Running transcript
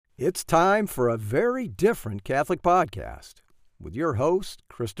It's time for a very different Catholic podcast with your host,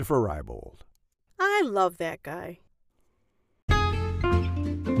 Christopher Rybold. I love that guy.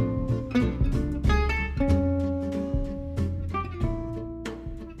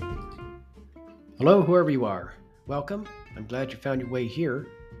 Hello, whoever you are. Welcome. I'm glad you found your way here.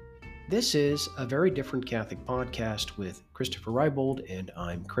 This is a very different Catholic podcast with Christopher Rybold, and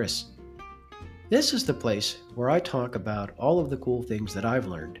I'm Chris. This is the place where I talk about all of the cool things that I've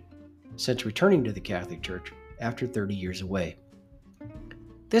learned since returning to the Catholic Church after 30 years away.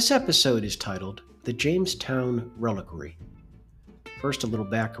 This episode is titled The Jamestown Reliquary. First, a little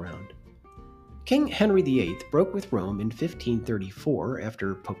background. King Henry VIII broke with Rome in 1534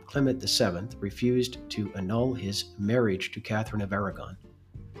 after Pope Clement VII refused to annul his marriage to Catherine of Aragon,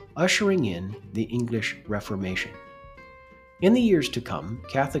 ushering in the English Reformation. In the years to come,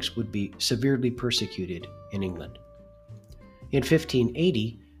 Catholics would be severely persecuted in England. In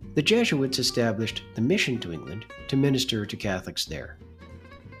 1580, the Jesuits established the mission to England to minister to Catholics there.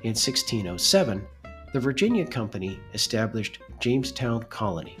 In 1607, the Virginia Company established Jamestown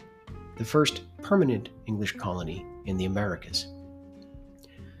Colony, the first permanent English colony in the Americas.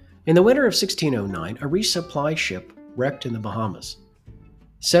 In the winter of 1609, a resupply ship wrecked in the Bahamas.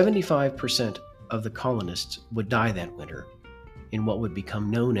 75% of the colonists would die that winter in what would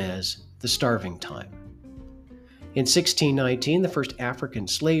become known as the Starving Time. In 1619, the first African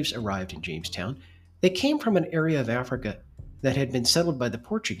slaves arrived in Jamestown. They came from an area of Africa that had been settled by the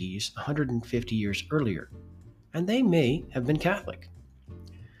Portuguese 150 years earlier, and they may have been Catholic.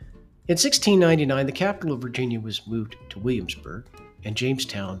 In 1699, the capital of Virginia was moved to Williamsburg, and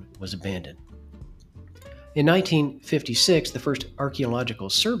Jamestown was abandoned. In 1956, the first archaeological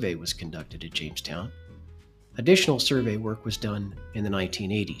survey was conducted at Jamestown. Additional survey work was done in the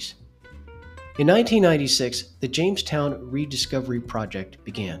 1980s. In 1996, the Jamestown Rediscovery Project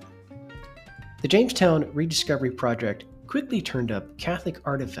began. The Jamestown Rediscovery Project quickly turned up Catholic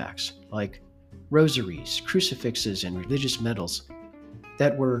artifacts like rosaries, crucifixes, and religious medals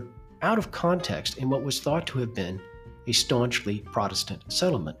that were out of context in what was thought to have been a staunchly Protestant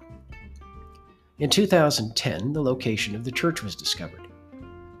settlement. In 2010, the location of the church was discovered.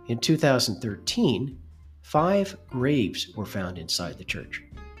 In 2013, 5 graves were found inside the church.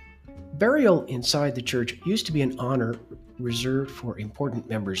 Burial inside the church used to be an honor reserved for important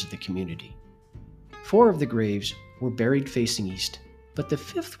members of the community. 4 of the graves were buried facing east, but the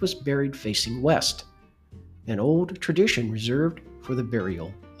 5th was buried facing west, an old tradition reserved for the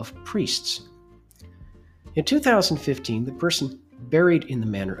burial of priests. In 2015, the person buried in the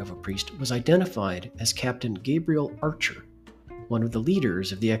manner of a priest was identified as Captain Gabriel Archer, one of the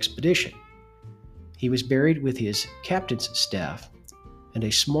leaders of the expedition. He was buried with his captain's staff and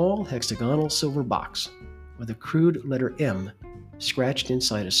a small hexagonal silver box with a crude letter M scratched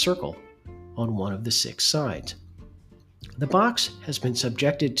inside a circle on one of the 6 sides. The box has been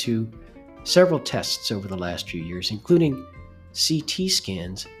subjected to several tests over the last few years, including CT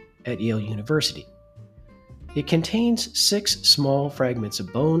scans at Yale University. It contains 6 small fragments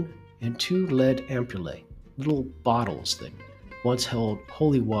of bone and 2 lead ampullae, little bottles that once held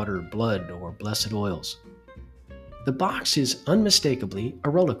holy water, blood, or blessed oils. The box is unmistakably a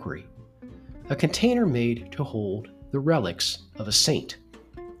reliquary, a container made to hold the relics of a saint.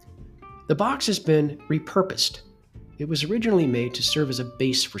 The box has been repurposed. It was originally made to serve as a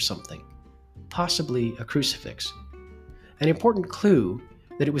base for something, possibly a crucifix. An important clue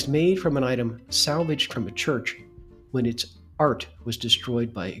that it was made from an item salvaged from a church when its art was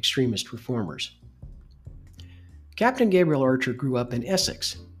destroyed by extremist reformers. Captain Gabriel Archer grew up in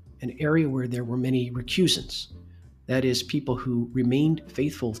Essex, an area where there were many recusants, that is, people who remained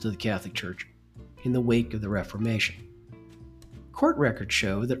faithful to the Catholic Church in the wake of the Reformation. Court records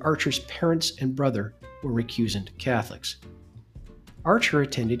show that Archer's parents and brother were recusant Catholics. Archer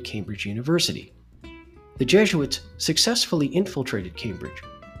attended Cambridge University. The Jesuits successfully infiltrated Cambridge.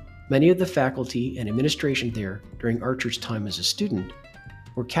 Many of the faculty and administration there during Archer's time as a student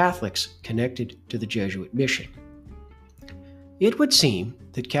were Catholics connected to the Jesuit mission. It would seem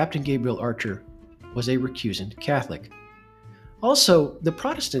that Captain Gabriel Archer was a recusant Catholic. Also, the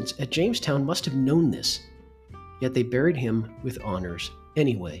Protestants at Jamestown must have known this, yet they buried him with honors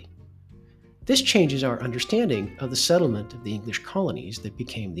anyway. This changes our understanding of the settlement of the English colonies that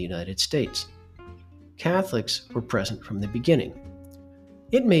became the United States. Catholics were present from the beginning.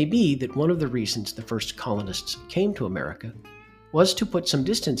 It may be that one of the reasons the first colonists came to America was to put some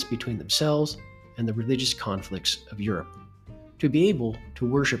distance between themselves and the religious conflicts of Europe, to be able to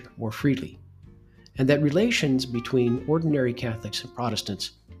worship more freely, and that relations between ordinary Catholics and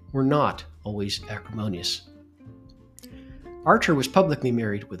Protestants were not always acrimonious. Archer was publicly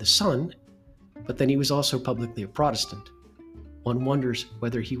married with a son, but then he was also publicly a Protestant. One wonders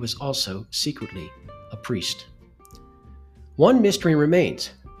whether he was also secretly a priest. One mystery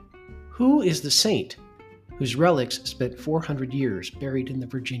remains. Who is the saint whose relics spent 400 years buried in the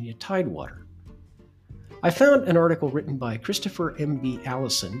Virginia tidewater? I found an article written by Christopher M.B.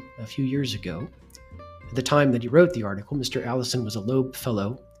 Allison a few years ago. At the time that he wrote the article, Mr. Allison was a Loeb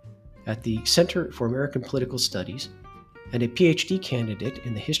Fellow at the Center for American Political Studies and a PhD candidate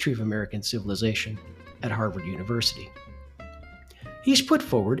in the history of American civilization at Harvard University. He's put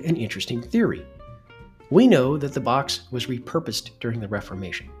forward an interesting theory. We know that the box was repurposed during the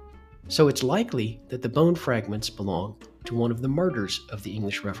Reformation, so it's likely that the bone fragments belong to one of the martyrs of the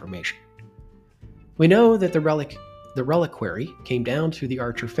English Reformation. We know that the reliquary came down through the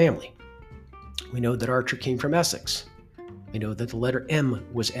Archer family. We know that Archer came from Essex. We know that the letter M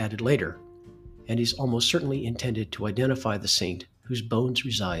was added later, and is almost certainly intended to identify the saint whose bones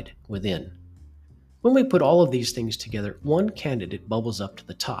reside within. When we put all of these things together, one candidate bubbles up to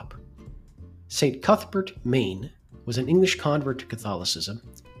the top. St. Cuthbert Maine was an English convert to Catholicism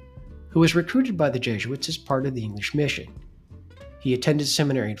who was recruited by the Jesuits as part of the English mission. He attended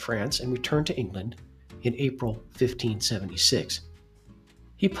seminary in France and returned to England in April 1576.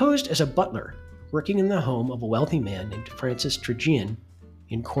 He posed as a butler working in the home of a wealthy man named Francis Tregean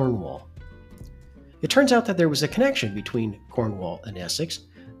in Cornwall. It turns out that there was a connection between Cornwall and Essex.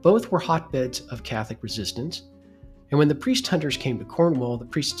 Both were hotbeds of Catholic resistance, and when the priest hunters came to Cornwall, the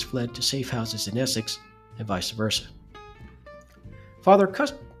priests fled to safe houses in Essex, and vice versa. Father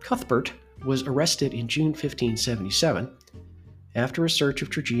Cuthbert was arrested in June 1577 after a search of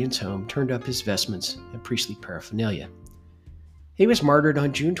Tregean's home turned up his vestments and priestly paraphernalia. He was martyred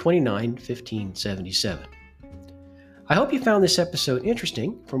on June 29, 1577. I hope you found this episode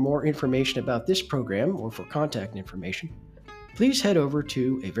interesting. For more information about this program or for contact information, please head over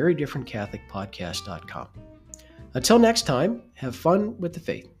to averydifferentcatholicpodcast.com. Until next time, have fun with the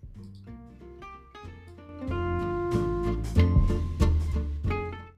faith.